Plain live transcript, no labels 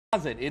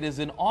Closet. It is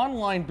an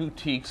online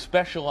boutique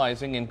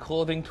specializing in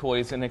clothing,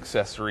 toys, and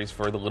accessories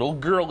for the little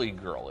girly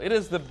girl. It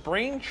is the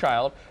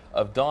brainchild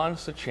of Dawn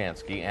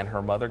Sachansky and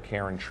her mother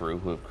Karen True,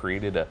 who have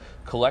created a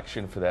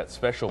collection for that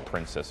special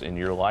princess in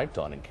your life.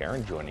 Dawn and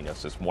Karen joining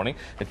us this morning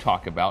to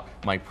talk about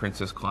My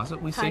Princess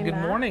Closet. We say good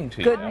morning to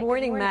you. Good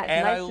morning, Matt.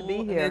 It's nice to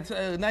be here. It's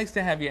nice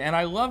to have you. And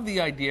I love the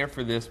idea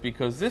for this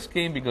because this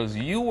came because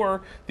you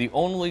were the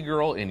only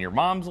girl in your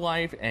mom's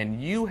life,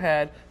 and you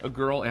had a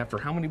girl after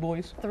how many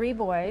boys? 3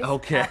 boys.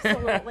 Okay.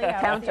 Absolutely.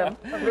 Count them.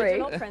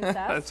 Original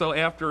princess. So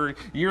after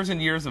years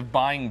and years of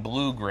buying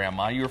blue,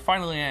 Grandma, you were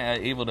finally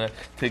able to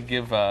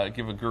give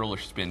a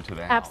girlish spin to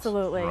the house.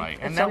 Absolutely. Right.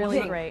 And it's that really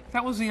was great.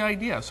 That was the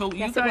idea. So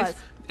yes, you guys, it was.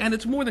 and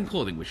it's more than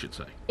clothing, we should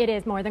say. It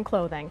is more than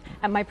clothing.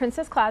 At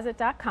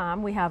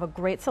myprincesscloset.com, we have a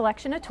great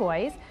selection of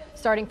toys,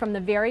 starting from the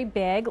very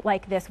big,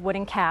 like this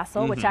wooden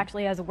castle, which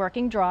actually has a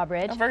working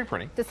drawbridge. Oh, very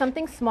pretty. To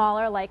something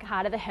smaller, like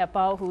Hada the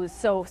Hippo, who's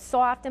so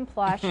soft and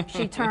plush,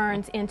 she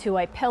turns into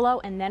a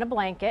pillow and then a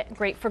blanket.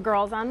 Great for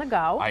girls on the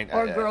go.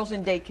 Or girls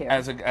in daycare.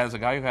 As a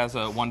guy who has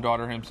one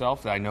daughter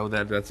himself, I know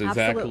that that's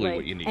exactly Absolutely.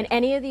 what you need. And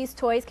any of these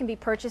toys can be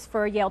purchased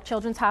for Yale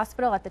Children's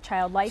Hospital at the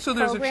Child Life So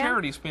Program. there's a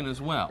charity spin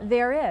as well.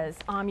 There is.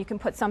 You can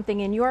put something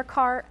in your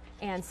cart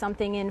and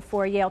something in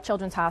for Yale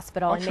Children's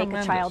Hospital and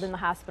tremendous. make a child in the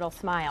hospital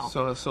smile.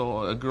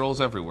 So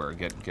girls everywhere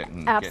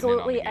getting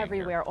Absolutely getting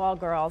everywhere, all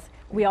girls.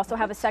 We also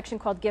have a section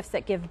called Gifts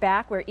That Give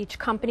Back, where each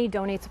company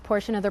donates a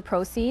portion of their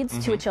proceeds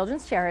to a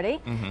children's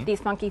charity. These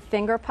funky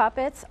finger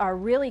puppets are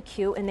really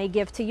cute, and they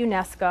give to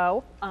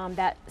UNESCO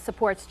that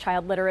supports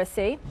child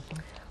literacy.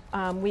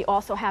 We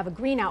also have a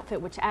green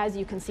outfit, which, as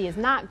you can see, is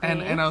not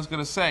green. And I was going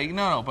to say,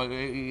 no, but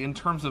in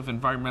terms of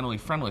environmentally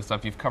friendly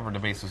stuff, you've covered the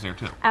bases there,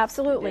 too.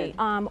 Absolutely.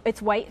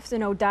 It's white, so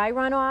no dye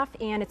runoff,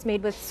 and it's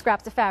made with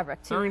scraps of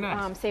fabric to Very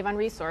nice. save on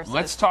resources.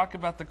 Let's talk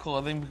about the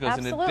clothing, because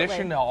Absolutely. in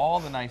addition to all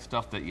the nice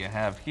stuff that you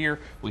have here,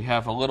 we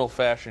have a little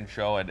fashion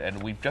show,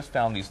 and we've just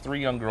found these 3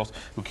 young girls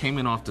who came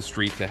in off the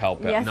street to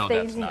help out. Yes, No,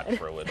 they that's not did.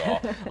 true at all.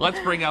 Let's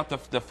bring out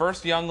the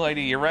first young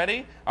lady. You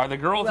ready? Are the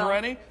girls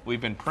ready? We've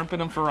been primping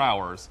them for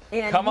hours.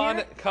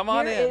 Come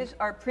on in. Here is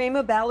our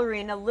prima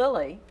ballerina,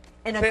 Lily,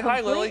 in a Say hi,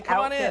 complete Lily. Come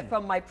on outfit in.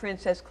 from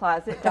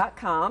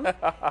myprincesscloset.com.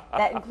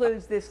 That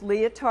includes this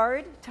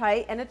leotard,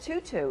 tight, and a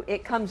tutu.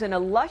 It comes in a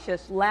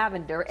luscious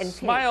lavender and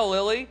Smile, pink.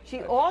 Lily.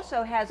 She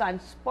also has on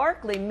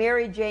sparkly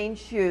Mary Jane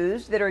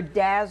shoes that are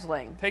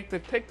dazzling. Take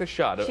the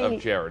shot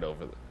of Jared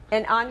over there.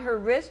 And on her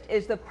wrist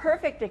is the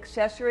perfect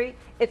accessory.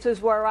 It's a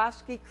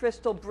Swarovski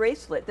crystal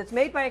bracelet that's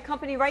made by a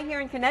company right here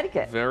in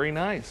Connecticut. Very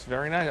nice,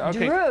 very nice.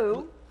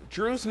 Okay.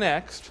 Drew's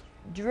next.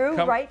 Drew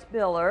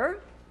Wright-Biller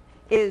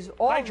is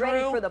all Hi,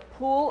 ready Drew. for the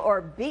pool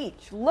or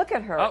beach. Look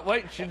at her. Oh,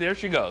 wait, there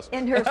she goes.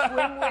 In her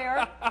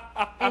swimwear,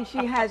 and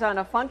she has on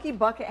a funky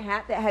bucket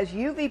hat that has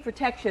UV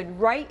protection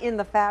right in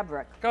the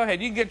fabric. Go ahead.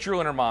 You can get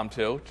Drew and her mom,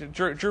 too.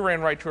 Drew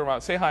ran right to her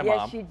mom. Say hi, Mom.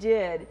 Yes, she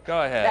did.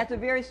 Go ahead. That's a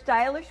very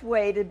stylish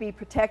way to be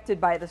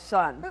protected by the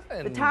sun.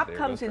 The top there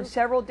comes goes in Drew.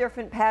 several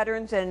different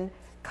patterns and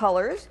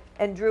colors,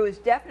 and Drew is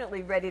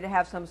definitely ready to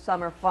have some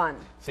summer fun.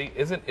 See,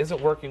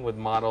 isn't working with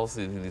models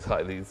these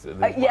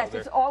yes,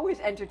 it's always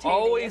entertaining.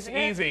 always isn't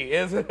it? easy,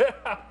 isn't it?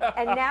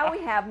 And now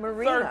we have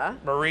Marina.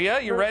 Maria,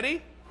 you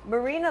ready?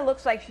 Marina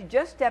looks like she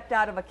just stepped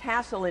out of a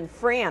castle in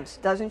France,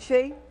 doesn't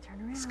she?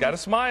 She's got a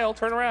smile.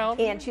 Turn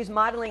around. And she's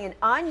modeling an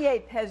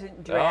Agnès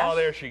peasant dress. Oh,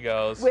 there she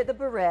goes. With a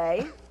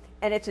beret,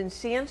 and it's in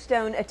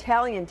sandstone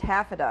Italian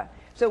taffeta.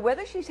 So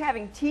whether she's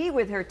having tea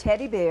with her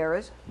teddy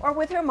bears or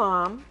with her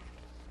mom,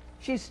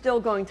 she's still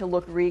going to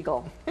look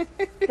regal.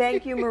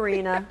 Thank you,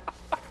 Marina.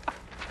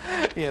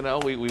 You know,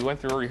 we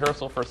went through a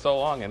rehearsal for so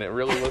long, and it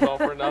really was all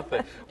for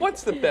nothing.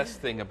 What's the best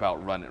thing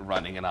about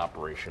running an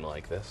operation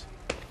like this?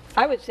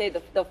 I would say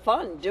the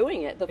fun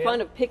doing it, the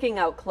fun of picking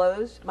out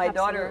clothes. My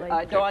daughter,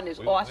 Dawn, is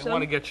awesome. We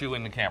want to get you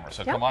in the camera,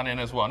 so come on in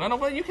as well. No,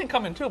 well, you can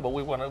come in too, but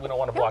we don't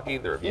want to block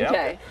either of you.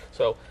 Okay.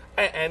 So,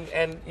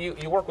 and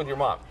you work with your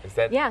mom. Is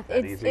that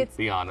easy?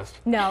 Be honest.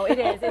 No, it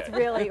is. It's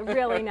really,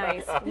 really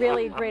nice.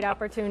 Really great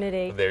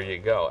opportunity. There you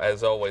go.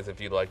 As always,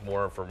 if you'd like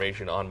more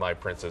information on My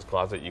Princess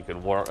Closet, you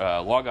can log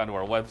on to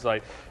our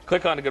website,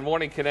 click on the Good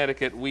Morning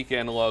Connecticut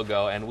weekend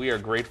logo, and we are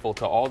grateful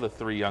to all the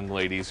 3 young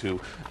ladies who,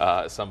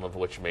 some of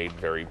which made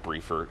very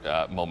briefer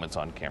moments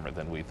on camera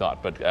than we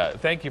thought. But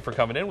thank you for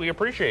coming in. We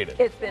appreciate it.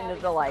 It's been a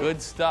delight.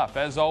 Good stuff.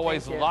 As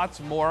always, lots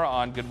more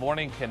on Good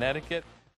Morning Connecticut.